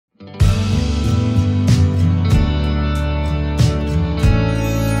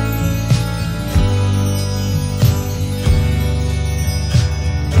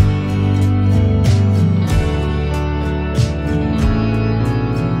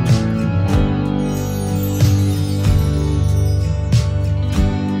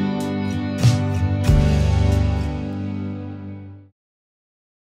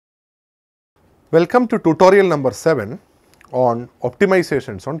Welcome to tutorial number 7 on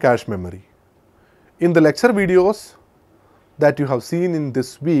optimizations on cache memory. In the lecture videos that you have seen in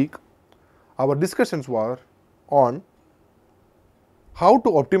this week, our discussions were on how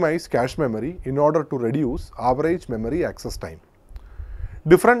to optimize cache memory in order to reduce average memory access time.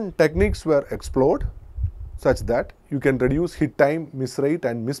 Different techniques were explored such that you can reduce hit time, miss rate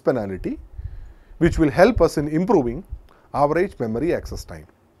and miss penalty, which will help us in improving average memory access time.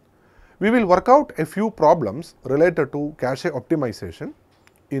 We will work out a few problems related to cache optimization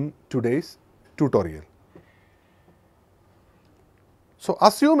in today's tutorial. So,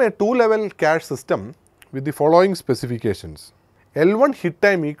 assume a two-level cache system with the following specifications. L1 hit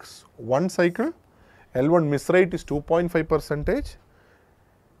time is 1 cycle, L1 miss rate is 2.5%,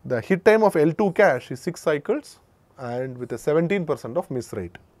 the hit time of L2 cache is 6 cycles and with a 17% of miss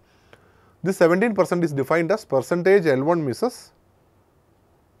rate. This 17% is defined as percentage L1 misses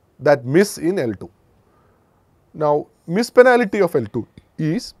that miss in L2. Now, miss penalty of L2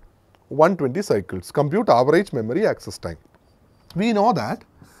 is 120 cycles. Compute average memory access time. We know that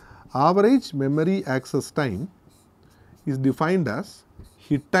average memory access time is defined as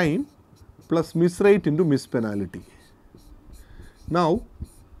hit time plus miss rate into miss penalty. Now,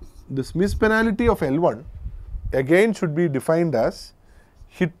 this miss penalty of L1 again should be defined as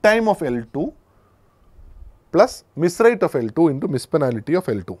hit time of L2 plus miss rate of L2 into miss penalty of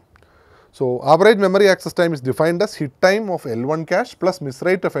L2. So, average memory access time is defined as hit time of L1 cache plus miss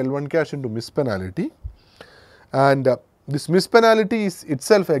rate of L1 cache into miss penalty, and this miss penalty is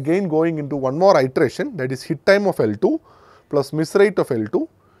itself again going into one more iteration, that is hit time of L2 plus miss rate of L2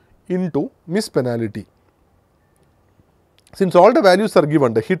 into miss penalty. Since all the values are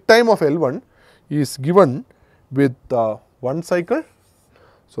given, the hit time of L1 is given with 1 cycle,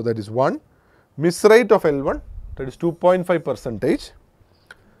 so that is 1, miss rate of L1 that is 2.5%.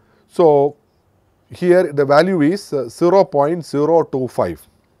 So, here the value is 0.025,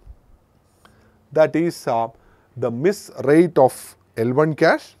 that is the miss rate of L1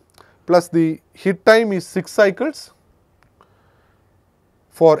 cache plus the hit time is 6 cycles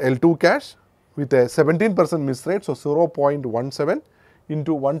for L2 cache with a 17% miss rate. So, 0.17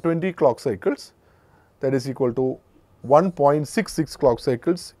 into 120 clock cycles, that is equal to 1.66 clock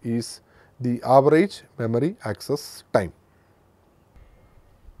cycles is the average memory access time.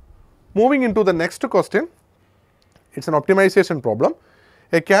 Moving into the next question, it is an optimization problem.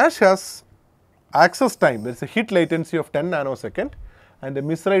 A cache has access time, there is a hit latency of 10 nanosecond and a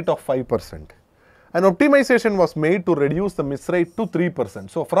miss rate of 5%. An optimization was made to reduce the miss rate to 3%.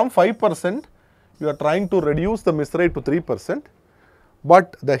 So, from 5% you are trying to reduce the miss rate to 3%,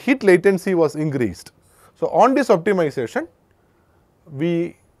 but the hit latency was increased. So, on this optimization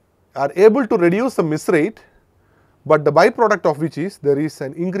we are able to reduce the miss rate, but the byproduct of which is there is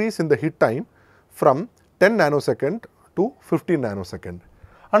an increase in the hit time from 10 nanosecond to 15 nanosecond.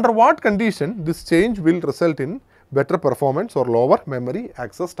 Under what condition this change will result in better performance or lower memory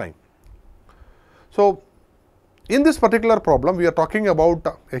access time? So, in this particular problem we are talking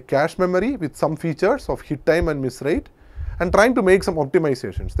about a cache memory with some features of hit time and miss rate and trying to make some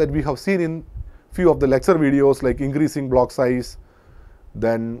optimizations that we have seen in few of the lecture videos, like increasing block size,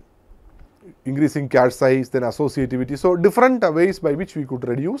 then increasing cache size, then associativity. So, different ways by which we could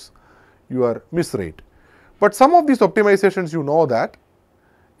reduce your miss rate. But some of these optimizations you know that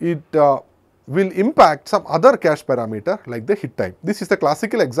it will impact some other cache parameter like the hit time. This is the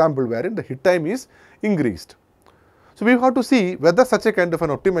classical example wherein the hit time is increased. So, we have to see whether such a kind of an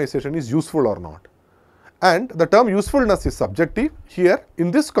optimization is useful or not. And the term usefulness is subjective. Here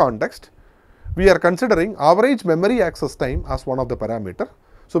in this context, we are considering average memory access time as one of the parameter.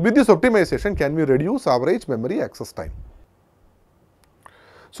 So, with this optimization can we reduce average memory access time?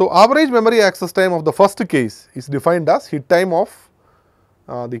 So, average memory access time of the first case is defined as hit time of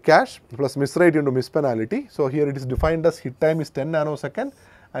the cache plus miss rate into miss penalty. So, here it is defined as hit time is 10 nanosecond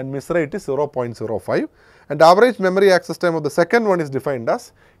and miss rate is 0.05, and average memory access time of the second one is defined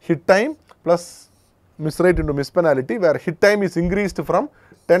as hit time plus miss rate into miss penalty, where hit time is increased from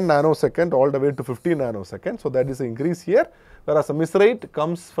 10 nanosecond all the way to 15 nanosecond. So, that is the increase here, whereas the miss rate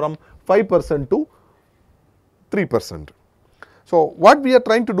comes from 5% to 3%. So, what we are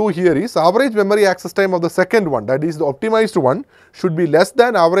trying to do here is average memory access time of the second one, that is the optimized one, should be less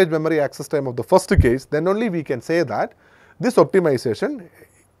than average memory access time of the first case. Then only we can say that this optimization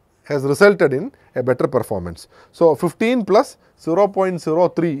has resulted in a better performance. So, 15 plus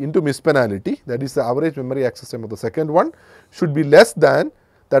 0.03 into miss penalty, that is the average memory access time of the second one, should be less than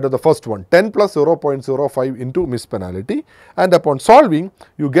that of the first one, 10 plus 0.05 into miss penalty, and upon solving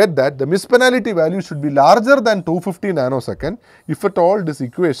you get that the miss penalty value should be larger than 250 nanosecond if at all this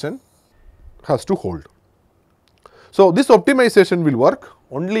equation has to hold. So, this optimization will work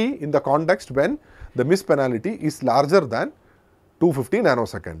only in the context when the miss penalty is larger than 250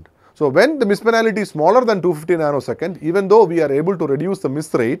 nanosecond. So, when the miss penalty is smaller than 250 nanosecond, even though we are able to reduce the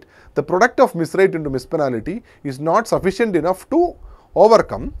miss rate, the product of miss rate into miss penalty is not sufficient enough to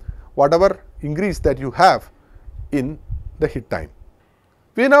overcome whatever increase that you have in the hit time.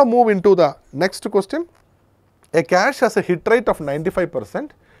 We now move into the next question. A cache has a hit rate of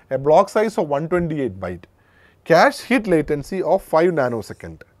 95%, a block size of 128 byte, cache hit latency of 5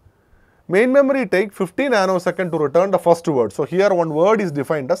 nanosecond. Main memory takes 50 nanosecond to return the first word. So, here one word is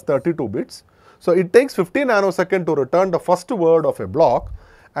defined as 32 bits. So, it takes 50 nanosecond to return the first word of a block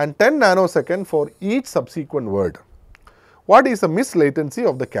and 10 nanosecond for each subsequent word. What is the miss latency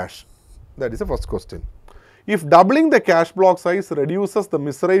of the cache? That is the first question. If doubling the cache block size reduces the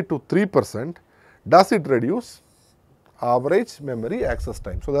miss rate to 3%, does it reduce average memory access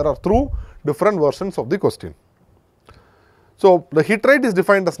time? So, there are two different versions of the question. So, the hit rate is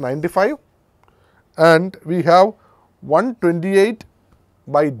defined as 95 and we have 128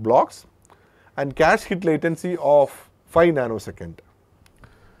 byte blocks and cache hit latency of 5 nanosecond.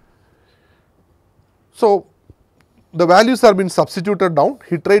 So, the values are being substituted down,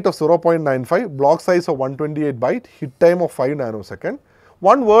 hit rate of 0.95, block size of 128 byte, hit time of 5 nanosecond.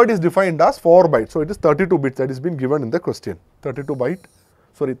 One word is defined as 4 bytes. So, it is 32 bits that is been given in the question. 32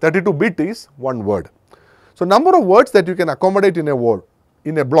 bit is one word. So, number of words that you can accommodate in a word,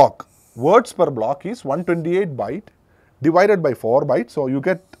 in a block, words per block is 128 byte divided by 4 bytes. So, you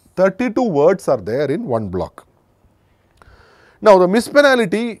get 32 words are there in one block. Now, the miss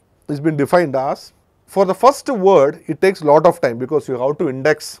penalty has been defined as, for the first word it takes lot of time because you have to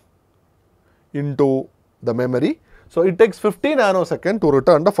index into the memory. So, it takes 50 nanosecond to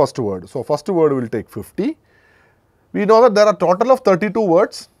return the first word. So, first word will take 50. We know that there are total of 32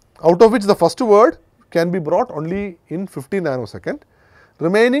 words, out of which the first word can be brought only in 50 nanosecond.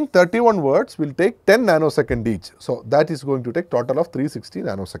 Remaining 31 words will take 10 nanosecond each. So, that is going to take total of 360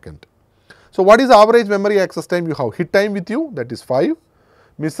 nanosecond. So, what is average memory access time? You have hit time with you, that is 5.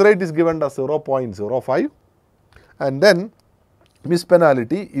 Miss rate is given as 0.05 and then miss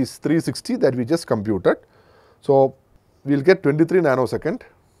penalty is 360 that we just computed. So, we will get 23 nanosecond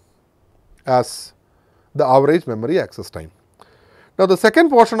as the average memory access time. Now, the second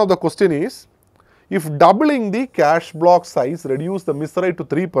portion of the question is, if doubling the cache block size reduce the miss rate to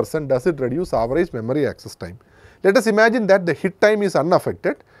 3%, does it reduce average memory access time? Let us imagine that the hit time is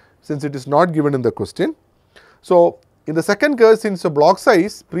unaffected since it is not given in the question. So, in the second case, since the block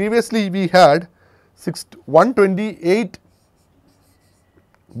size previously we had 128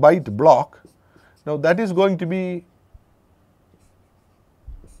 byte block, now that is going to be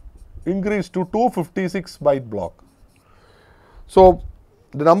increased to 256 byte block. So,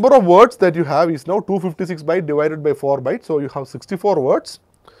 the number of words that you have is now 256 byte divided by 4 bytes. So, you have 64 words.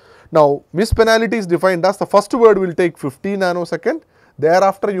 Now, miss penalty is defined as the first word will take 50 nanosecond.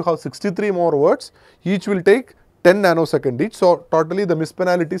 Thereafter, you have 63 more words. Each will take 10 nanosecond each. So, totally the miss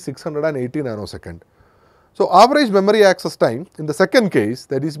penalty is 680 nanosecond. So, average memory access time in the second case,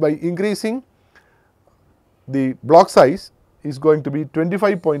 that is by increasing the block size, is going to be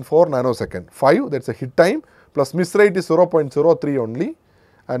 25.4 nanosecond. 5, that is a hit time, plus miss rate is 0.03 only,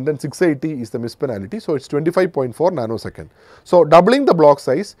 and then 680 is the miss penalty. So, it is 25.4 nanosecond. So, doubling the block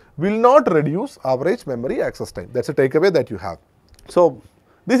size will not reduce average memory access time. That is a takeaway that you have. So,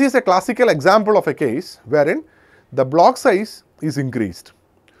 this is a classical example of a case wherein the block size is increased.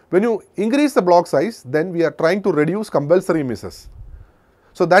 When you increase the block size, then we are trying to reduce compulsory misses.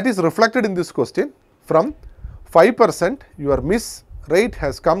 So, that is reflected in this question. From 5%, your miss rate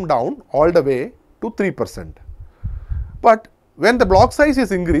has come down all the way to 3%. But when the block size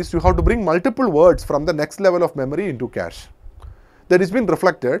is increased, you have to bring multiple words from the next level of memory into cache. That has been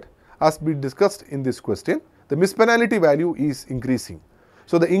reflected as we discussed in this question. The miss penalty value is increasing.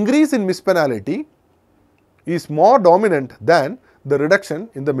 So, the increase in miss penalty is more dominant than the reduction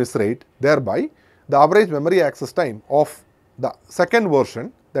in the miss rate. Thereby, the average memory access time of the second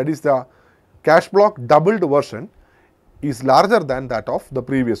version, that is the cache block doubled version, is larger than that of the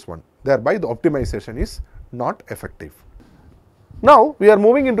previous one. Thereby, the optimization is not effective. Now, we are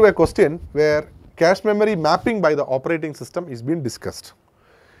moving into a question where cache memory mapping by the operating system is being discussed.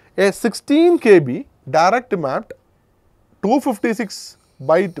 A 16 KB direct mapped 256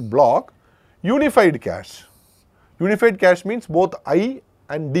 byte block unified cache. Unified cache means both I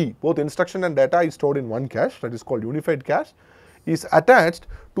and D, both instruction and data is stored in one cache, that is called unified cache, is attached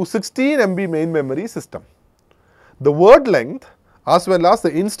to 16 MB main memory system. The word length as well as the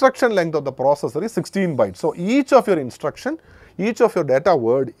instruction length of the processor is 16 bytes. So, each of your instruction, each of your data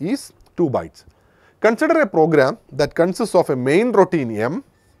word is 2 bytes. Consider a program that consists of a main routine M,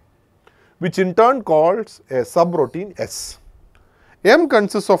 which in turn calls a subroutine S. M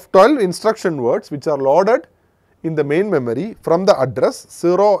consists of 12 instruction words which are loaded in the main memory from the address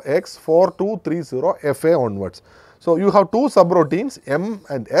 0x4230FA onwards. So, you have two subroutines M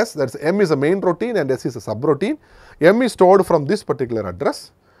and S, that is M is a main routine and S is a subroutine. M is stored from this particular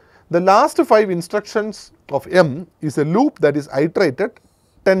address. The last 5 instructions of M is a loop that is iterated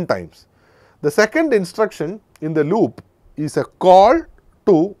 10 times. The second instruction in the loop is a call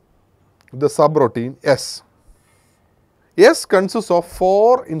to the subroutine S. S consists of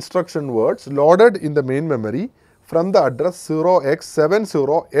 4 instruction words loaded in the main memory from the address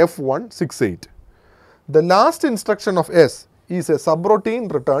 0x70F168. The last instruction of S is a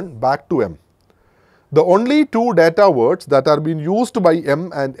subroutine returned back to M. The only 2 data words that are being used by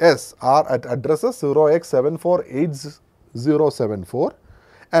M and S are at addresses 0x748074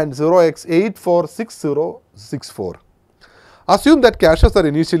 and 0x846064. Assume that caches are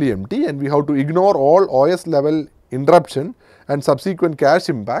initially empty and we have to ignore all OS level interruption and subsequent cache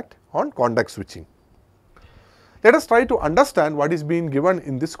impact on context switching. Let us try to understand what is being given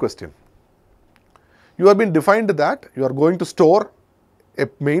in this question. You have been defined that you are going to store a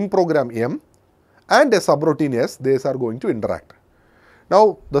main program M and a subroutine S, these are going to interact.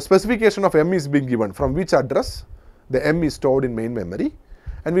 Now, the specification of M is being given, from which address the M is stored in main memory,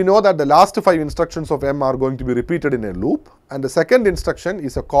 and we know that the last 5 instructions of M are going to be repeated in a loop, and the second instruction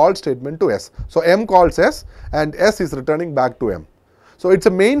is a call statement to S. So, M calls S and S is returning back to M. So, it is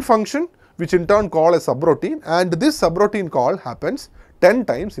a main function which in turn call a subroutine, and this subroutine call happens 10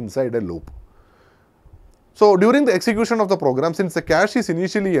 times inside a loop. So, during the execution of the program, since the cache is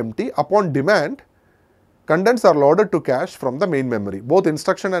initially empty, upon demand, contents are loaded to cache from the main memory. Both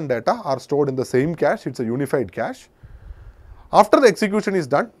instruction and data are stored in the same cache, it is a unified cache. After the execution is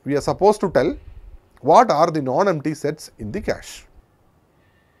done, we are supposed to tell what are the non-empty sets in the cache.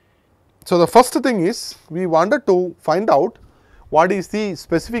 So, the first thing is we wanted to find out what is the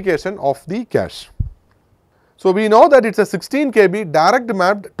specification of the cache. So, we know that it is a 16 KB direct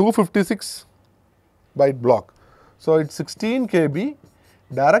mapped 256 byte block. So, it is 16 KB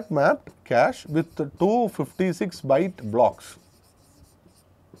direct mapped cache with 256 byte blocks.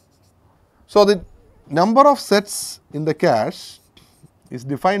 So, the number of sets in the cache is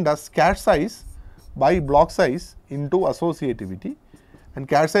defined as cache size by block size into associativity, and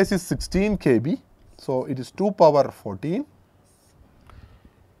cache size is 16 KB. So, it is 2 power 14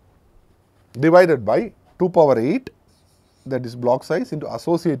 divided by 2 power 8, that is block size, into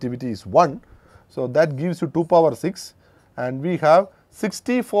associativity is 1. So, that gives you 2 power 6, and we have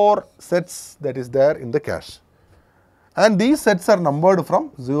 64 sets that is there in the cache. And these sets are numbered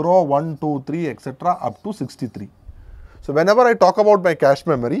from 0, 1, 2, 3 etc. up to 63. So, whenever I talk about my cache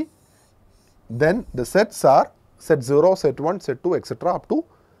memory, then the sets are set 0, set 1, set 2 etc. up to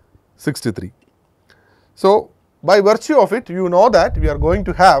 63. So, by virtue of it, you know that we are going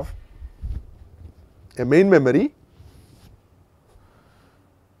to have a main memory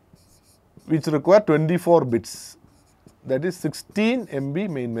which require 24 bits, that is 16 MB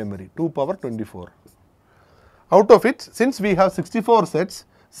main memory, 2 power 24. Out of it, since we have 64 sets,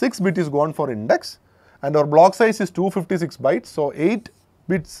 6 bit is gone for index and our block size is 256 bytes. So, 8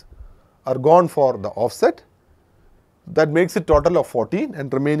 bits are gone for the offset, that makes it total of 14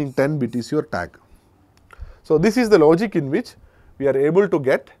 and remaining 10 bit is your tag. So, this is the logic in which we are able to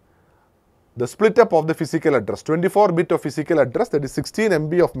get the split up of the physical address, 24 bit of physical address, that is 16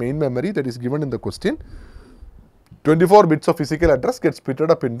 MB of main memory, that is given in the question. 24 bits of physical address gets split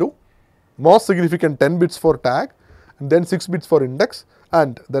up into most significant 10 bits for tag and then 6 bits for index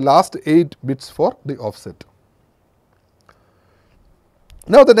and the last 8 bits for the offset.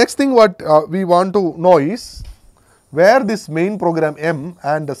 Now, the next thing what we want to know is where this main program M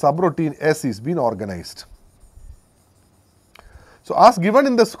and the subroutine S is being organized. So, as given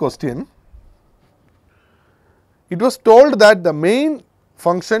in this question, it was told that the main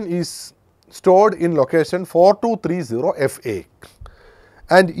function is stored in location 4230FA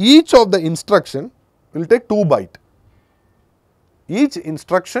and each of the instruction will take 2 byte. Each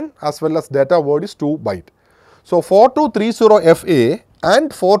instruction as well as data word is 2 byte. So, 4230FA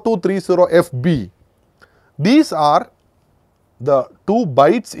and 4230FB, these are the 2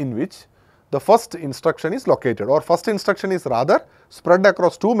 bytes in which the first instruction is located, or first instruction is rather spread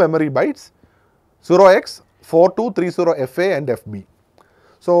across 2 memory bytes 0x4230FA and FB.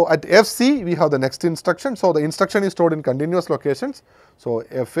 So, at FC we have the next instruction. So, the instruction is stored in continuous locations. So,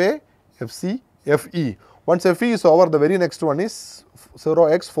 FA, FC, FE. Once FE is over, the very next one is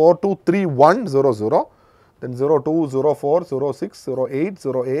 0x423100. then 02, 04, 06, 08,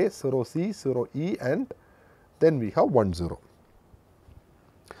 0A, 0C, 0E, and then we have 10.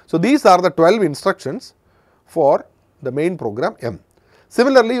 So, these are the 12 instructions for the main program M.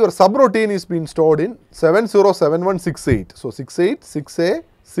 Similarly, your subroutine is being stored in 707168. So, 68, 6A,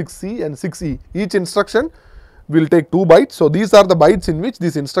 6C and 6E. Each instruction will take 2 bytes. So, these are the bytes in which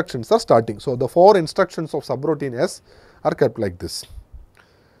these instructions are starting. So, the 4 instructions of subroutine S are kept like this.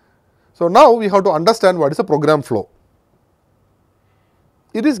 So, now we have to understand what is a program flow.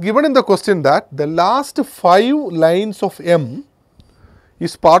 It is given in the question that the last 5 lines of M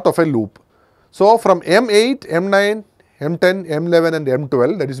is part of a loop. So, from M8, M9, M10, M11 and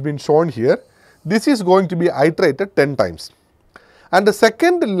M12 that is been shown here, this is going to be iterated 10 times. And the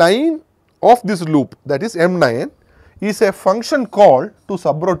second line of this loop, that is M9, is a function call to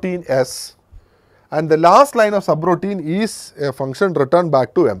subroutine S, and the last line of subroutine is a function returned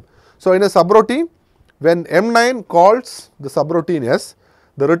back to M. So, in a subroutine, when M9 calls the subroutine S,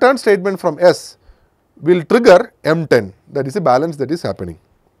 the return statement from S will trigger M10, that is a balance that is happening.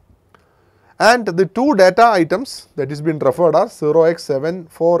 And the 2 data items that is been referred are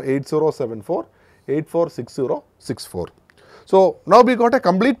 0x748074, 846064. So, now we got a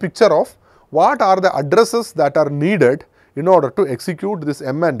complete picture of what are the addresses that are needed in order to execute this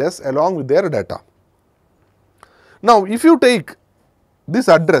M and S along with their data. Now, if you take this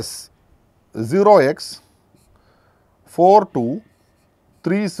address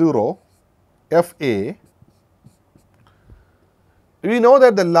 0x4230FA, we know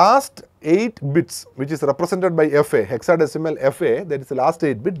that the last 8 bits which is represented by FA, hexadecimal FA, that is the last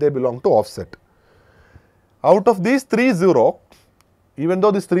 8 bit, they belong to offset. Out of these 30, even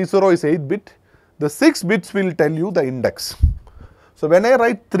though this 30 is 8 bit, the 6 bits will tell you the index. So, when I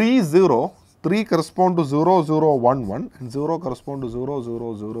write 30, 3 correspond to 0011 and 0 correspond to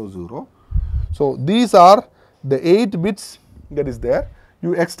 0000. So, these are the 8 bits that is there.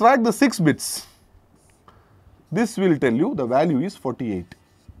 You extract the 6 bits. This will tell you the value is 48.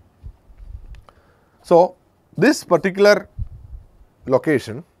 So, this particular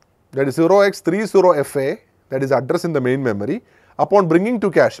location, that is 0x30FA, that is address in the main memory, upon bringing to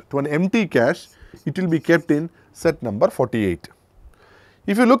cache, to an empty cache, it will be kept in set number 48.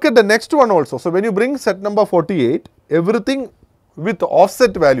 If you look at the next one also, so when you bring set number 48, everything with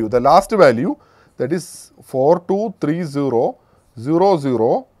offset value, the last value, that is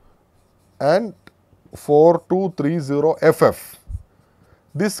 423000 and 4230FF.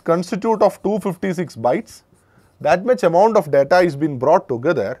 This constitute of 256 bytes. That much amount of data is being brought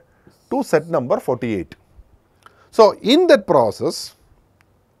together to set number 48. So, in that process,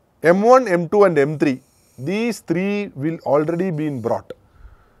 M1, M2 and M3, these 3 will already been brought.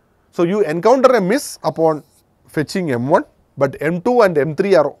 So, you encounter a miss upon fetching M1, but M2 and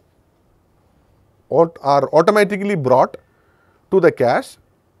M3 are automatically brought to the cache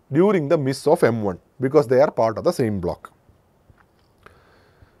during the miss of M1, because they are part of the same block.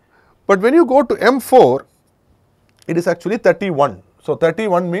 But when you go to M4, it is actually 31. So,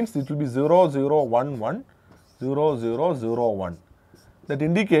 31 means it will be 0011, 0001. That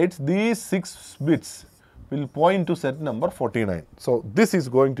indicates these 6 bits will point to set number 49. So, this is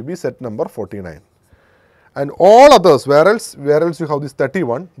going to be set number 49. And all others, where else you have this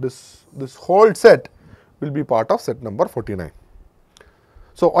 31, this whole set will be part of set number 49.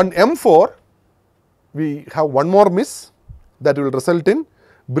 So, on M4, we have one more miss that will result in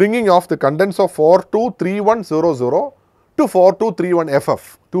bringing off the contents of 423100 to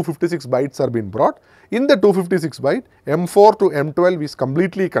 4231FF. 256 bytes are being brought. In the 256 byte, M4 to M12 is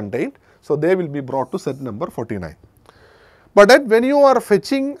completely contained. So, they will be brought to set number 49. But when you are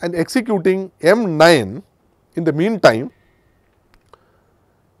fetching and executing M9, in the meantime,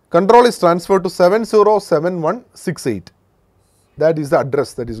 control is transferred to 707168. That is the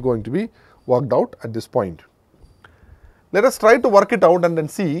address that is going to be worked out at this point. Let us try to work it out and then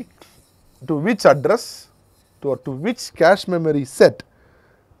see to which address to which cache memory set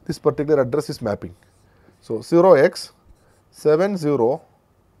this particular address is mapping. So,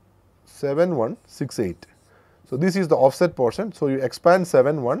 0x707168. So, this is the offset portion. So, you expand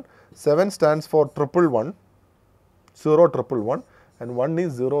 7 stands for 111, 0 and 1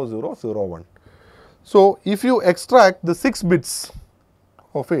 is 0001. So, if you extract the 6 bits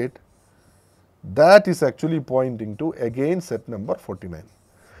of it, that is actually pointing to again set number 49.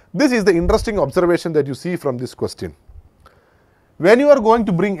 This is the interesting observation that you see from this question. When you are going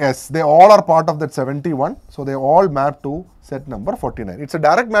to bring S, they all are part of that 71. So, they all map to set number 49. It is a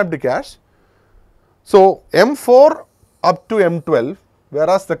direct map to cache. So, M4 up to M12,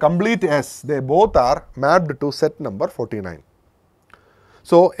 whereas the complete S, they both are mapped to set number 49.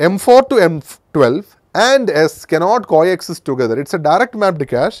 So, M4 to M12 and S cannot coexist together. It is a direct mapped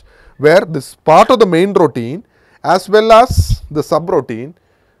cache where this part of the main routine as well as the subroutine,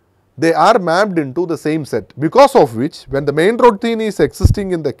 they are mapped into the same set, because of which when the main routine is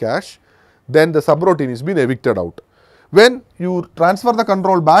existing in the cache, then the subroutine is being evicted out. When you transfer the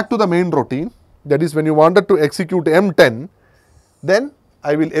control back to the main routine, that is when you wanted to execute M10, then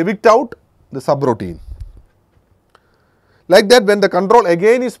I will evict out the subroutine. Like that, when the control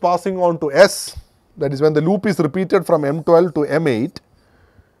again is passing on to S, that is when the loop is repeated from M12 to M8,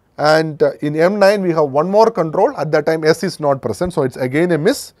 and in M9 we have one more control, at that time S is not present, so it is again a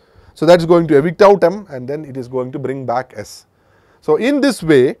miss. So, that is going to evict out M and then it is going to bring back S. So, in this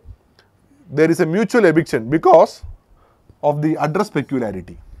way there is a mutual eviction because of the address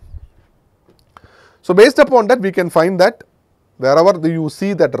peculiarity. So, based upon that we can find that wherever you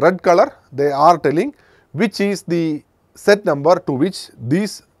see that red color, they are telling which is the set number to which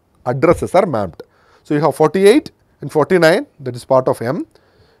these addresses are mapped. So, you have 48 and 49, that is part of M,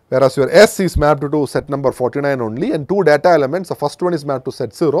 whereas your S is mapped to set number 49 only, and two data elements, the first one is mapped to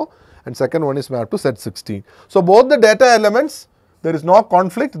set 0 and second one is mapped to set 16. So, both the data elements, there is no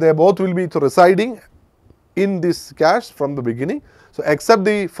conflict, they both will be residing in this cache from the beginning. So, except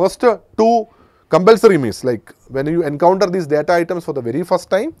the first two compulsory miss, like when you encounter these data items for the very first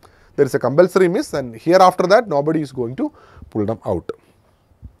time, there is a compulsory miss, and here after that nobody is going to pull them out.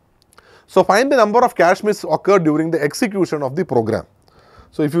 So, find the number of cache miss occurred during the execution of the program.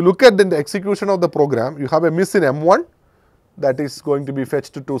 So, if you look at the execution of the program, you have a miss in M1 that is going to be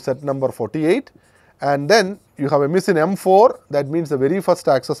fetched to set number 48, and then you have a miss in M4, that means the very first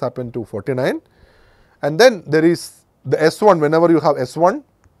access happened to 49, and then there is the S1, whenever you have S1,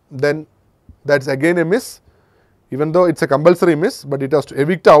 then that is again a miss, even though it is a compulsory miss, but it has to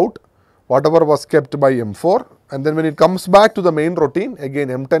evict out whatever was kept by M4, and then when it comes back to the main routine, again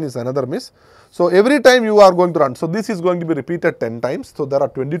M10 is another miss. So, every time you are going to run, so this is going to be repeated 10 times, so there are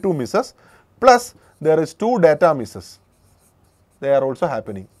 22 misses, plus there is 2 data misses, they are also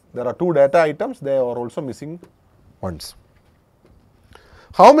happening. There are 2 data items, they are also missing once.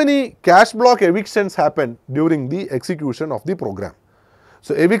 How many cache block evictions happen during the execution of the program?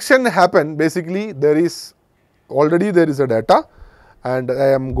 So, eviction happen, basically there is already there is a data and I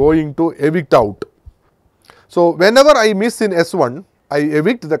am going to evict out. So, whenever I miss in S1, I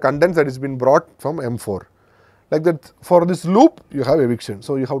evict the contents that is been brought from M4. Like that, for this loop you have eviction.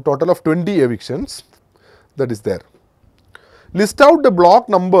 So, you have total of 20 evictions that is there. List out the block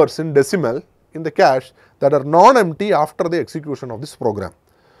numbers in decimal in the cache that are non-empty after the execution of this program.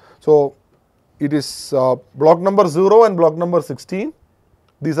 So, it is block number 0 and block number 16.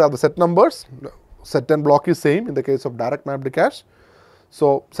 These are the set numbers. Set and block is same in the case of direct mapped cache.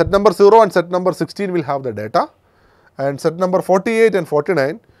 So, set number 0 and set number 16 will have the data, and set number 48 and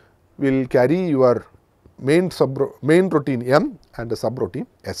 49 will carry your main routine M and the subroutine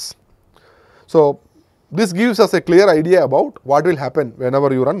S. So, this gives us a clear idea about what will happen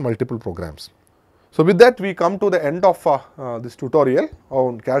whenever you run multiple programs. So, with that we come to the end of this tutorial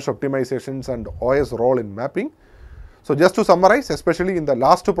on cache optimizations and OS role in mapping. So, just to summarize, especially in the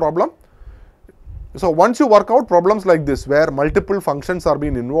last problem, so once you work out problems like this where multiple functions are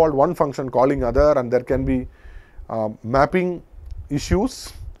being involved, one function calling other, and there can be mapping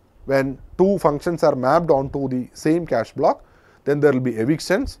issues when 2 functions are mapped onto the same cache block, then there will be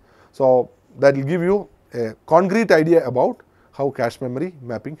evictions. So, that will give you a concrete idea about how cache memory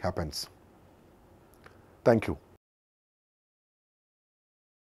mapping happens. Thank you.